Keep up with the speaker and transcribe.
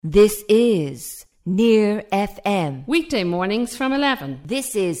This is Near FM. Weekday mornings from 11.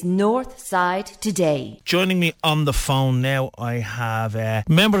 This is Northsidetoday. Joining me on the phone now, I have a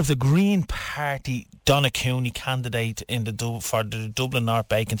member of the Green Party, Donna Cooney, candidate for the Dublin North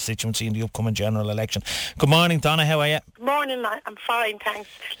Bay constituency in the upcoming general election. Good morning, Donna. How are you? Good morning. I'm fine, thanks.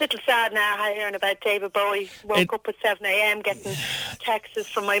 Little sad now hearing about David Bowie. Woke up at 7 a.m. getting texts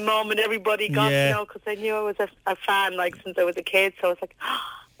from my mum and everybody because I knew I was a fan since I was a kid. So I was like,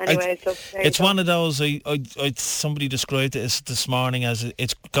 anyway, it's one of those. Somebody described it as this morning as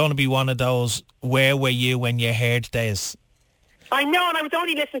it's going to be one of those. Where were you when you heard this? I know, and I was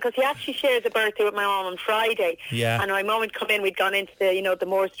only listening because he actually shares a birthday with my mum on Friday. Yeah. And my mum had come in. We'd gone into the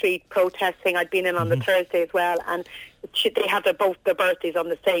Moore Street protest thing. I'd been in on the Thursday as well, and they have both their birthdays on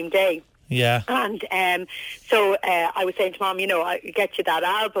the same day. Yeah. And so I was saying to Mum, I get you that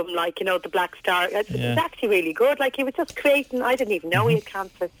album, the Black Star. It's actually really good. He was just creating. I didn't even know he had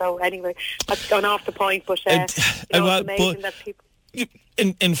cancer. So anyway, that's gone off the point. But it's amazing that people.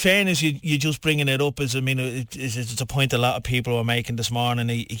 In fairness, you just bringing it up it's a point a lot of people are making this morning.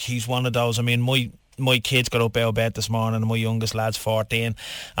 He's one of those. My kids got up out of bed this morning and my youngest lad's 14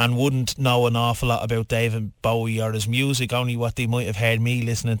 and wouldn't know an awful lot about David Bowie or his music, only what they might have heard me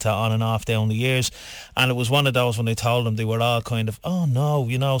listening to on and off down the years. And it was one of those when I told them, they were all kind of, oh no,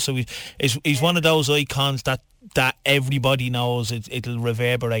 so he's one of those icons that everybody knows. It'll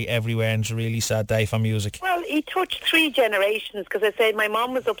reverberate everywhere, and it's a really sad day for music. Well, he touched 3 generations, because I said my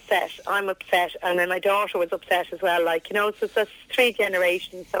mum was upset, I'm upset, and then my daughter was upset as well, so that's 3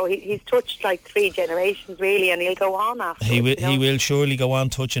 generations. So he's touched 3 generations really, and he'll go on after. He will surely go on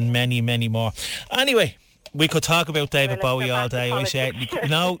touching many, many more. Anyway, we could talk about David Bowie all day. I certainly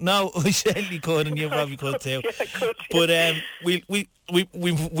I certainly could, and you probably could too. Yeah, I could. But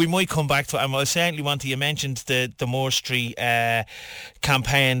we might come back to it. I certainly want to. You mentioned the Moore Street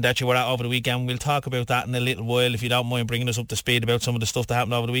campaign that you were at over the weekend. We'll talk about that in a little while, if you don't mind bringing us up to speed about some of the stuff that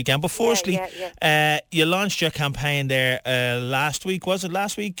happened over the weekend. But firstly, you launched your campaign there last week. Was it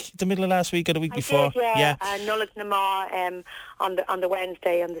last week? The middle of last week or the week before? Did, Nullig na Má on the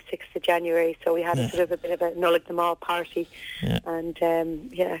Wednesday, on the 6th of January. So we had a sort of a bit of a Nullig na Má party, and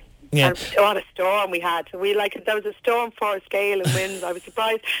And what a storm we had. There was a storm force gale and winds. I was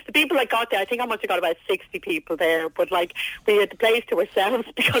surprised. The people that got there, I think I must have got about 60 people there, but we had the place to ourselves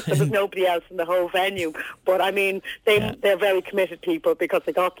because there was nobody else in the whole venue. But they're very committed people because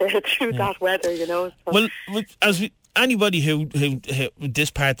they got there through that weather, So. Well, anybody who this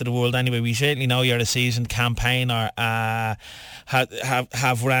part of the world anyway, we certainly know you're a seasoned campaigner, have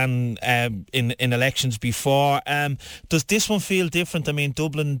ran in elections before. Does this one feel different?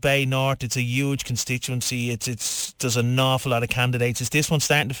 Dublin Bay North, it's a huge constituency. There's an awful lot of candidates. Is this one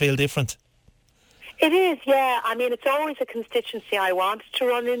starting to feel different? It is, yeah. It's always a constituency I wanted to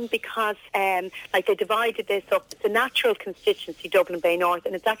run in because, they divided this up. It's a natural constituency, Dublin Bay North,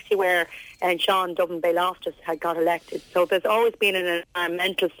 and it's actually where Sean Dublin Bay Loftus had got elected. So there's always been an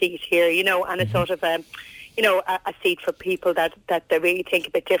environmental seat here, and a sort of a seat for people that they really think a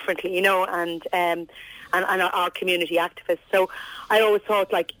bit differently, and our community activists. So I always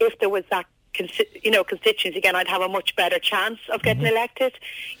thought, if there was that constituencies again, I'd have a much better chance of getting elected,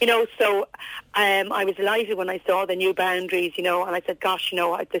 so I was delighted when I saw the new boundaries, and I said, gosh,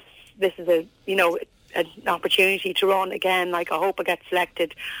 this is an opportunity to run again. I hope I get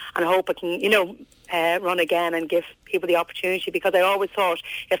selected, and I hope I can, run again and give people the opportunity, because I always thought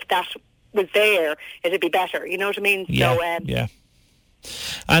if that was there, it'd be better, you know what I mean? Yeah,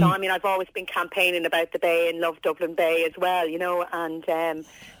 so, And I've always been campaigning about the Bay and love Dublin Bay as well, and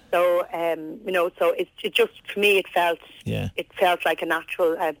so it just, for me, it felt like a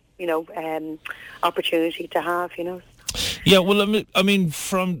natural, opportunity to have, Yeah, well,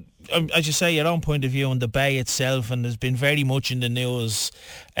 from, as you say, your own point of view on the Bay itself, and there's been very much in the news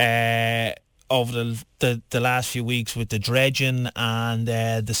over the last few weeks with the dredging and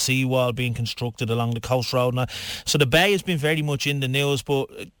the seawall being constructed along the coast road. Now, so the Bay has been very much in the news, but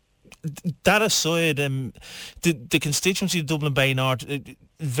that aside, the constituency of Dublin Bay North,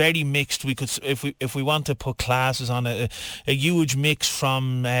 very mixed. We could, if we want to put classes on it, a huge mix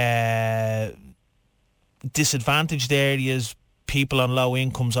from disadvantaged areas, people on low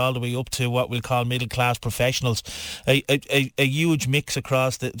incomes, all the way up to what we'll call middle class professionals. A huge mix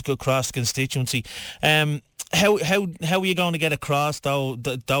across the constituency. How are you going to get across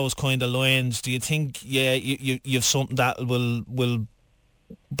those kind of lines? Do you think you've something that will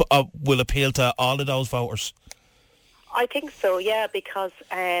appeal to all of those voters? I think so, yeah, because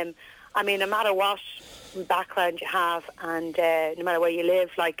I mean, no matter what background you have and no matter where you live,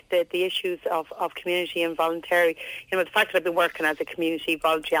 like the issues of community and voluntary, the fact that I've been working as a community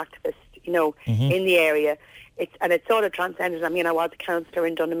voluntary activist, in the area, it's sort of transcended. I mean, I was a councillor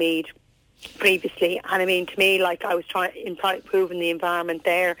in Donamead previously, and I mean, to me, like, I was trying improving the environment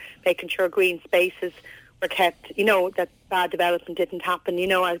there, making sure green spaces were kept, that bad development didn't happen.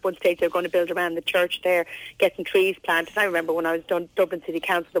 At one stage they were going to build around the church there, getting trees planted. I remember when I was Dublin City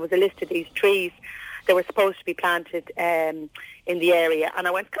Council, there was a list of these trees that were supposed to be planted in the area, and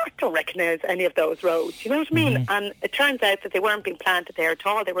I went, God, I don't recognise any of those roads, you know what I mean? And it turns out that they weren't being planted there at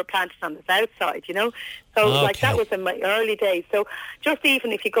all. They were planted on the south side, So like, that was in my early days. So just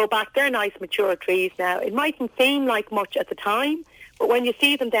even if you go back, they're nice mature trees now. It mightn't seem like much at the time, but when you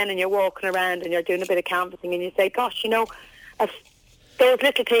see them then and you're walking around and you're doing a bit of canvassing and you say, gosh, those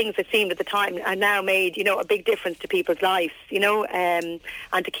little things that seemed at the time are now made, a big difference to people's lives, and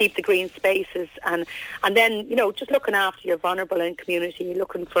to keep the green spaces and then, just looking after your vulnerable in community,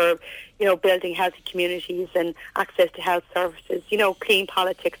 looking for, building healthy communities and access to health services, clean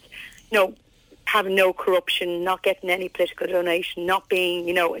politics, having no corruption, not getting any political donation, not being,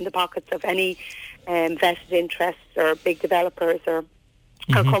 in the pockets of any vested interests or big developers or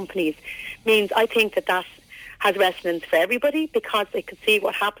companies, means I think that has resonance for everybody, because they can see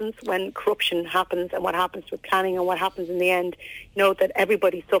what happens when corruption happens and what happens with planning and what happens in the end, that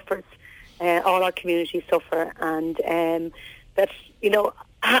everybody suffers, all our communities suffer, and that's,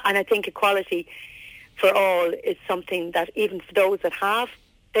 and I think equality for all is something that even for those that have,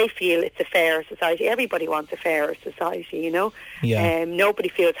 they feel it's a fairer society. Everybody wants a fairer society, Yeah. Nobody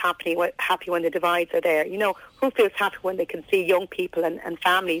feels happy when the divides are there. Who feels happy when they can see young people and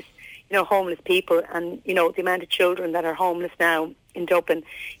families, homeless people, and, the amount of children that are homeless now in Dublin,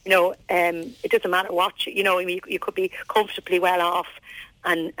 it doesn't matter what, you could be comfortably well off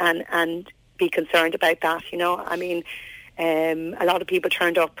and be concerned about that, I mean, a lot of people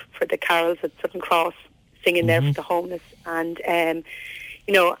turned up for the carols at Sutton Cross, singing there for the homeless, and, and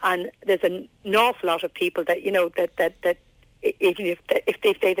there's an awful lot of people that, that even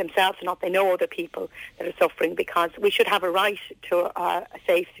if they themselves are not, they know other people that are suffering, because we should have a right to a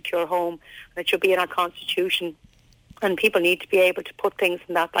safe, secure home, and it should be in our constitution. And people need to be able to put things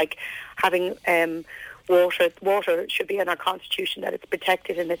in that, like having water. Water should be in our constitution, that it's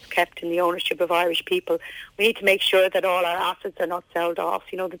protected and it's kept in the ownership of Irish people. We need to make sure that all our assets are not sold off.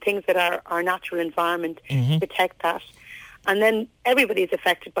 The things that are our natural environment, protect that. And then everybody is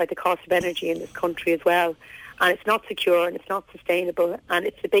affected by the cost of energy in this country as well. And it's not secure and it's not sustainable, and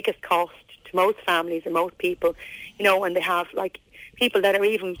it's the biggest cost to most families and most people, when they have, like, people that are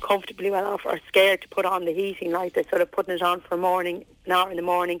even comfortably well off are scared to put on the heating, like they're sort of putting it on for an hour in the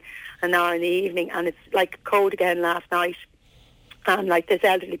morning, an hour in the evening, and it's like cold again last night. And like, there's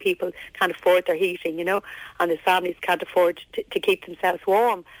elderly people can't afford their heating, and there's families can't afford to keep themselves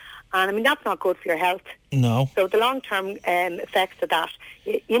warm. And I mean, that's not good for your health. No. So the long-term effects of that,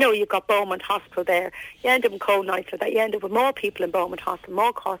 you've got Beaumont Hospital there. You end up in cold nights like that. You end up with more people in Beaumont Hospital,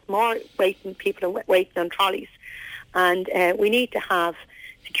 more costs, more people waiting on trolleys. And we need to have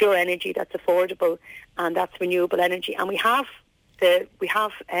secure energy that's affordable, and that's renewable energy. And if we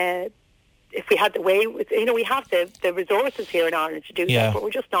had the way, we have the resources here in Ireland to do that, but we're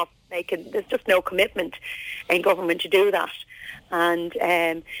just not there's just no commitment in government to do that. And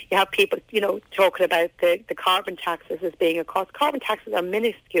you have people, talking about the carbon taxes as being a cost. Carbon taxes are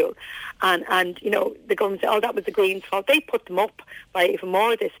minuscule. And the government said, that was the Greens' fault. They put them up by even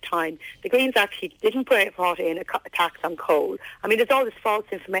more this time. The Greens actually didn't put in a tax on coal. I mean, there's all this false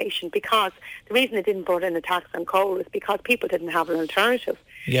information, because the reason they didn't put in a tax on coal is because people didn't have an alternative.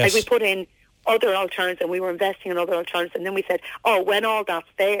 Yes. Like, we put in other alternatives, and we were investing in other alternatives, and then we said, when all that's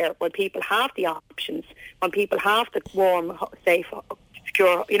there, when people have the options, when people have the warm, safe,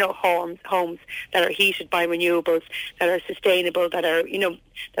 secure, homes that are heated by renewables, that are sustainable, that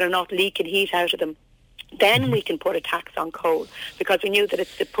are not leaking heat out of them, then we can put a tax on coal, because we knew that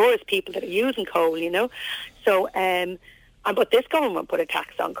it's the poorest people that are using coal, So, but this government put a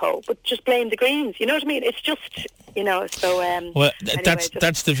tax on coal, but just blame the Greens, you know what I mean? It's just, so... well, anyway,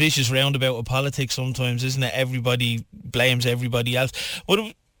 that's the vicious roundabout of politics sometimes, isn't it? Everybody blames everybody else.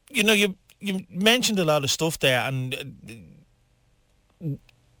 Well, you mentioned a lot of stuff there, and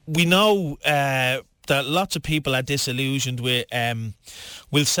we know that lots of people are disillusioned with,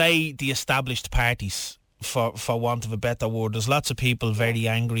 we'll say, the established parties, for want of a better word. There's lots of people very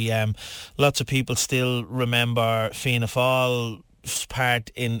angry. Lots of people still remember Fianna Fáil's part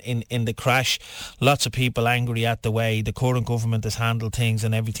in the crash. Lots of people angry at the way the current government has handled things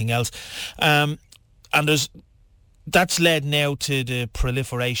and everything else. And there's that's led now to the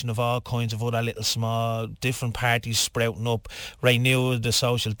proliferation of all kinds of other little small different parties sprouting up. Right now, the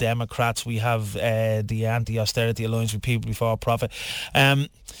Social Democrats, we have the Anti-Austerity Alliance with People Before Profit.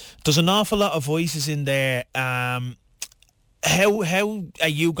 There's an awful lot of voices in there. How are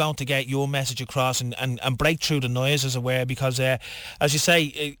you going to get your message across and break through the noise, as it were? Because, as you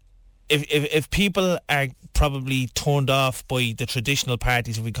say, if people are probably turned off by the traditional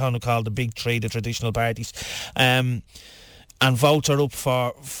parties, if we kind of call the big three the traditional parties, and votes are up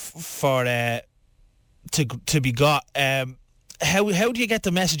to be got, how do you get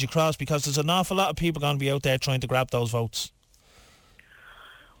the message across? Because there's an awful lot of people going to be out there trying to grab those votes.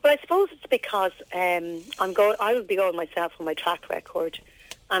 Well, I suppose it's because I will be going myself on my track record,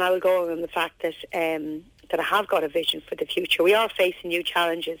 and I will go on the fact that that I have got a vision for the future. We are facing new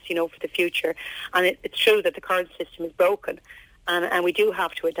challenges, for the future, and it's true that the current system is broken, and we do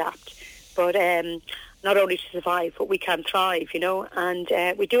have to adapt. But not only to survive, but we can thrive,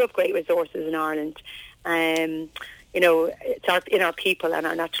 and we do have great resources in Ireland. It's in our people and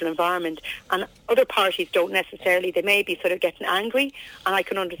our natural environment. And other parties don't necessarily, they may be sort of getting angry, and I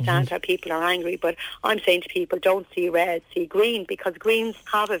can understand how people are angry, but I'm saying to people, don't see red, see green, because Greens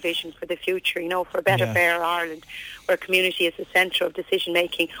have a vision for the future, for a better, fairer Ireland, where community is the centre of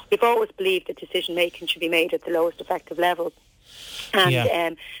decision-making. We've always believed that decision-making should be made at the lowest effective level.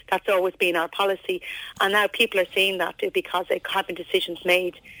 And that's always been our policy. And now people are seeing that because they're having decisions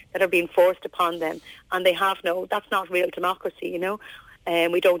made that are being forced upon them. And they have that's not real democracy,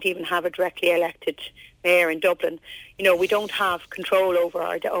 we don't even have a directly elected mayor in Dublin. We don't have control over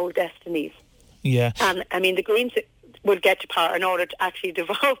our own destinies. Yeah. And, the Greens will get to power in order to actually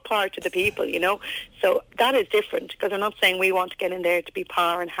devolve power to the people, So that is different, because I'm not saying we want to get in there to be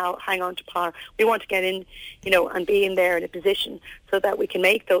power and hang on to power. We want to get in, and be in there in a position so that we can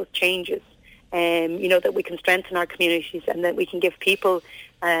make those changes, that we can strengthen our communities and that we can give people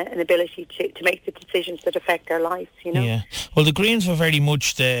an ability to make the decisions that affect their lives, Yeah. Well, the Greens were very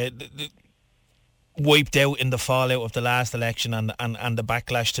much the wiped out in the fallout of the last election and the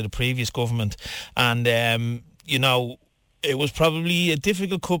backlash to the previous government. And, it was probably a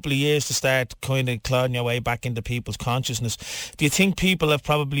difficult couple of years to start kind of clawing your way back into people's consciousness. Do you think people have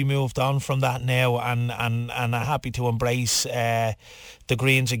probably moved on from that now and are happy to embrace the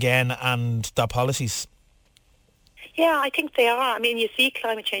Greens again and their policies? Yeah, I think they are. You see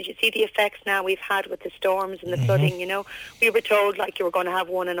climate change, you see the effects now we've had with the storms and the flooding, We were told you were going to have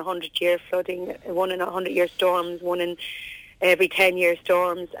 1 in 100-year flooding, 1 in 100-year storms, 1 in every 10-year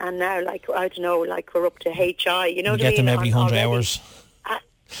storms, and now, we're up to HI, you know what I mean? Get them every 100 hours.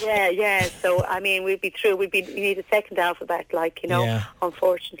 So, we'd be through. We need a second alphabet,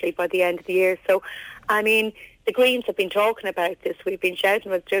 unfortunately, by the end of the year. So, the Greens have been talking about this. We've been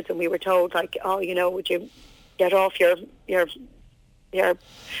shouting about it, and we were told, would you get off your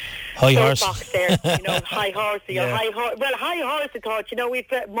high horse box there, high horse. High horse. Well, high horse, I thought, we've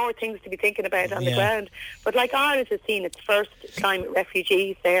got more things to be thinking about on the ground. But Ireland has seen its first climate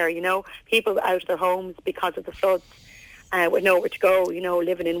refugees there, people out of their homes because of the floods, with nowhere to go,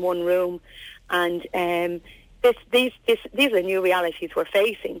 living in one room. And these are the new realities we're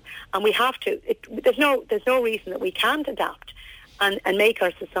facing, and we have to. There's no reason that we can't adapt and make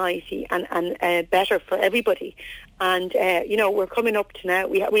our society and better for everybody. And, we're coming up to now,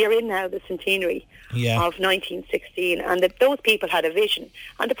 we are in now the centenary of 1916, and that those people had a vision.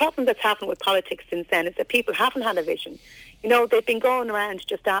 And the problem that's happened with politics since then is that people haven't had a vision. They've been going around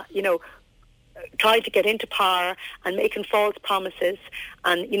just, trying to get into power and making false promises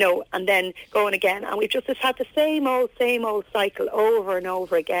and, and then going again. And we've just had the same old cycle over and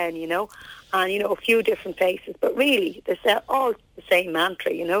over again, and, a few different faces. But really, they're all the same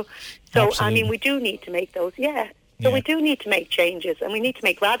mantra, So, absolutely. We do need to make those, So we do need to make changes, and we need to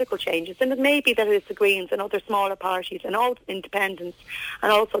make radical changes. And it may be that it's the Greens and other smaller parties and all independents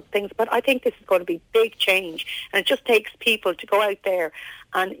and all sorts of things. But I think this is going to be big change. And it just takes people to go out there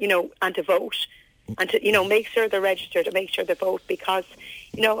and, and to vote and to, make sure they're registered and make sure they vote, because,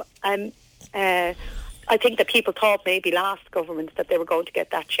 I think that people thought maybe last government that they were going to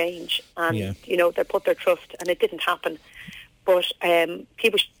get that change. And, they put their trust, and it didn't happen. But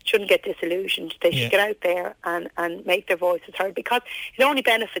people shouldn't get disillusioned. They should get out there and make their voices heard, because it only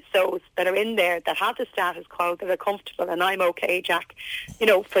benefits those that are in there, that have the status quo, that are comfortable, and I'm okay, Jack,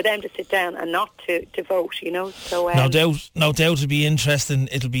 for them to sit down and not to vote, So no doubt it'll be interesting.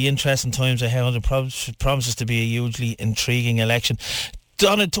 It'll be interesting times ahead. It promises to be a hugely intriguing election.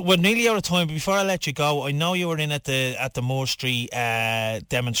 Donna, we're nearly out of time, but before I let you go, I know you were in at the Moore Street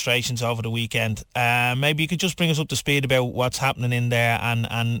demonstrations over the weekend. Maybe you could just bring us up to speed about what's happening in there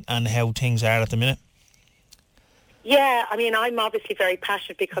and how things are at the minute. Yeah, I mean, I'm obviously very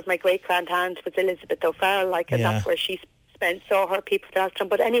passionate because my great-grandaunt was Elizabeth O'Farrell, and that's where she saw her people for the last time.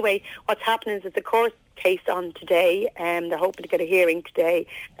 But anyway, what's happening is there's a court case on today, they're hoping to get a hearing today.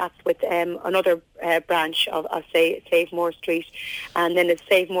 That's with another branch of Save Moore Street, and then it's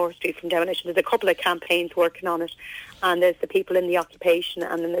Save Moore Street from demolition. There's a couple of campaigns working on it, and there's the people in the occupation,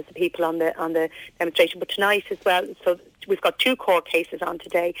 and then there's the people on the demonstration. But tonight as well, so we've got 2 court cases on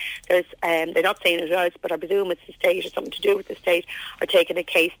today. There's they're not saying it is, but I presume it's the state or something to do with the state are taking a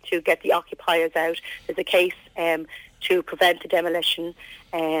case to get the occupiers out. There's a case to prevent the demolition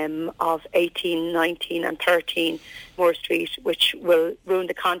of 18, 19 and 13 Moore Street, which will ruin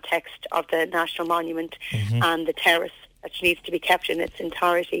the context of the National Monument and the terrace that needs to be kept in its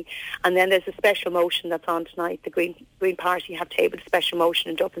entirety. And then there's a special motion that's on tonight. The Green Party have tabled a special motion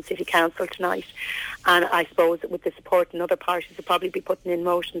in Dublin City Council tonight. And I suppose with the support in other parties will probably be putting in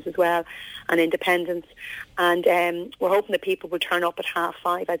motions as well, and independents. And we're hoping that people will turn up at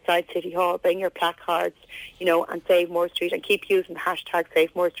 5:30 outside City Hall, bring your placards, and Save Moore Street, and keep using the hashtag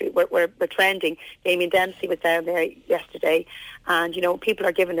Save Moore Street. We're trending. Damien Dempsey was down there yesterday, and, people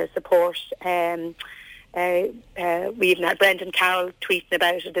are giving their support. We even had Brendan Carroll tweeting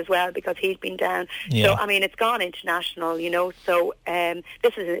about it as well because he's been down. Yeah. So I mean, it's gone international, So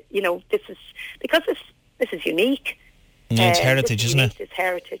this is because this is unique. Yeah, it's heritage, isn't it? It's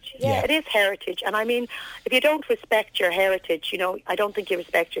heritage. Yeah, it is heritage. And I mean, if you don't respect your heritage, I don't think you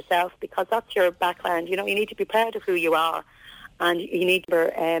respect yourself, because that's your background. You need to be proud of who you are. And you need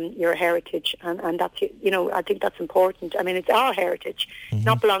your heritage, and that's, I think that's important. I mean, it's our heritage,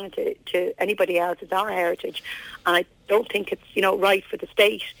 not belonging to anybody else. It's our heritage, and I don't think it's right for the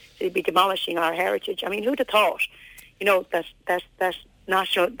state to be demolishing our heritage. I mean, who'd have thought, that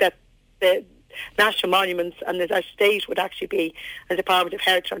the national monuments and our state would actually be, as a Department of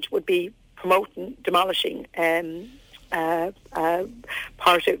Heritage, would be promoting demolishing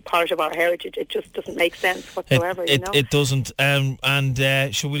part of our heritage. It just doesn't make sense whatsoever. It doesn't.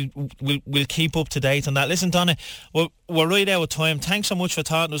 So we'll keep up to date on that. Listen, Donna, we're right out of time. Thanks so much for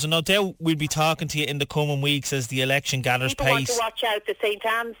talking to us, and no doubt we'll be talking to you in the coming weeks as the election gathers pace. People want to watch out. The St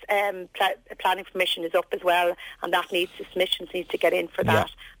Anne's planning permission is up as well, and that submissions need to get in for that.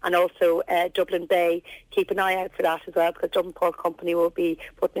 Yeah. And also Dublin Bay, keep an eye out for that as well, because Dublin Port Company will be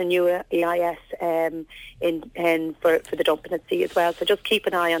putting a new EIS in for the dumping at sea as well. So just keep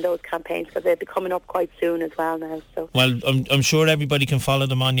an eye on those campaigns, because they'll be coming up quite soon as well now. So well, I'm sure everybody can follow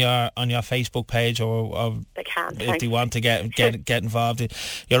them on your Facebook page, or they can if they want to get involved.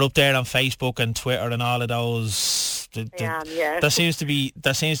 You're up there on Facebook and Twitter and all of those. There seems to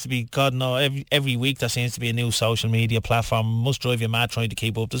be God no, every week there seems to be a new social media platform. Must drive you mad trying to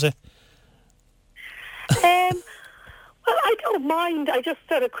keep up, does it? Well, I don't mind. I just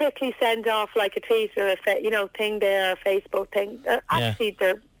sort of quickly send off like a tweet or a thing there, a Facebook thing. Actually,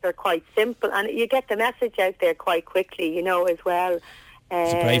 they're quite simple, and you get the message out there quite quickly, as well.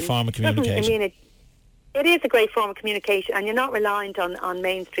 It's a great form of communication. I mean, it is a great form of communication, and you're not reliant on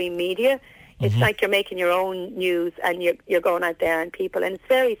mainstream media. It's like you're making your own news, and you're going out there and people, and it's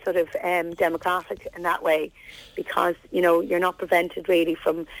very sort of democratic in that way, because you're not prevented really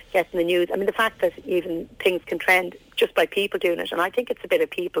from getting the news. I mean, the fact that even things can trend just by people doing it, and I think it's a bit of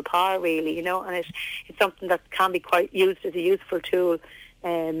people power really, and it's something that can be quite used as a useful tool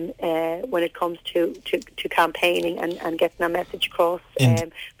when it comes to campaigning and getting our message across,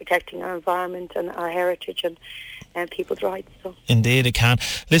 protecting our environment and our heritage and people's rights. So. Indeed it can.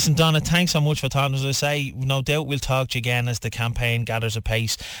 Listen, Donna, thanks so much for talking. As I say, no doubt we'll talk to you again as the campaign gathers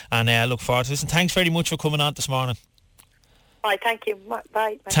apace, and I look forward to this. And thanks very much for coming on this morning. Bye, thank you.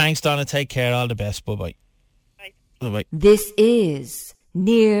 Bye. Thanks, Donna. Take care. All the best. Bye-bye. Bye. Bye-bye. This is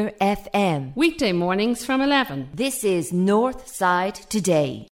Near FM. Weekday mornings from 11. This is Northside Today.